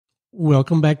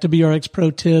Welcome back to BRX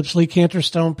Pro Tips. Lee Kantor and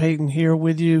Stone Payton here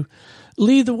with you.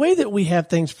 Lee, the way that we have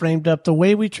things framed up, the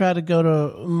way we try to go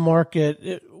to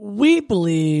market, we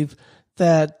believe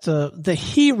that the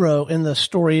hero in the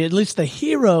story, at least the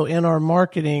hero in our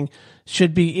marketing,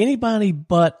 should be anybody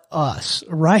but us,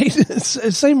 right?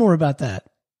 Say more about that.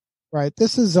 Right.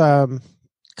 This is kind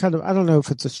of, I don't know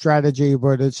if it's a strategy,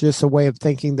 but it's just a way of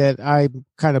thinking that I'm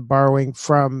kind of borrowing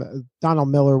from Donald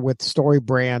Miller with Story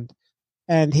Brand.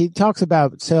 And he talks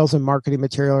about sales and marketing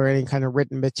material or any kind of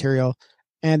written material.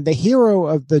 And the hero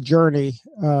of the journey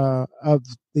of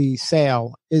the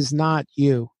sale is not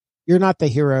you. You're not the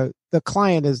hero. The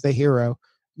client is the hero.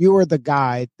 You are the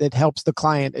guide that helps the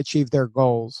client achieve their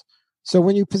goals. So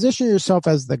when you position yourself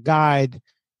as the guide,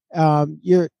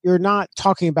 you're not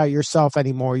talking about yourself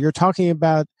anymore. You're talking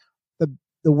about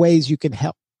the ways you can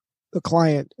help the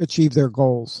client achieve their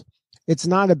goals. It's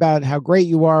not about how great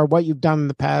you are, what you've done in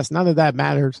the past. None of that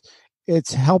matters.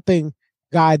 It's helping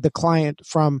guide the client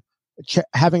from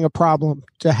having a problem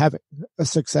to having a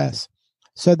success.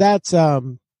 So that's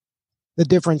the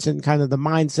difference in kind of the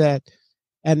mindset.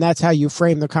 And that's how you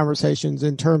frame the conversations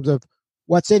in terms of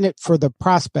what's in it for the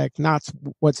prospect, not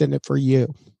what's in it for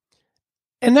you.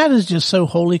 And that is just so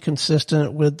wholly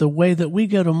consistent with the way that we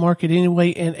go to market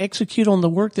anyway and execute on the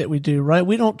work that we do, right?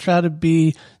 We don't try to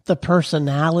be the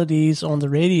personalities on the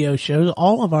radio shows.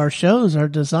 All of our shows are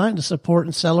designed to support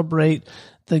and celebrate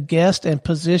the guest and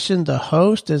position the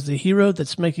host as the hero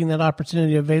that's making that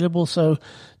opportunity available. So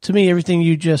to me, everything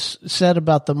you just said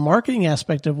about the marketing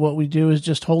aspect of what we do is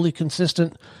just wholly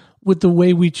consistent with the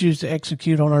way we choose to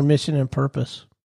execute on our mission and purpose.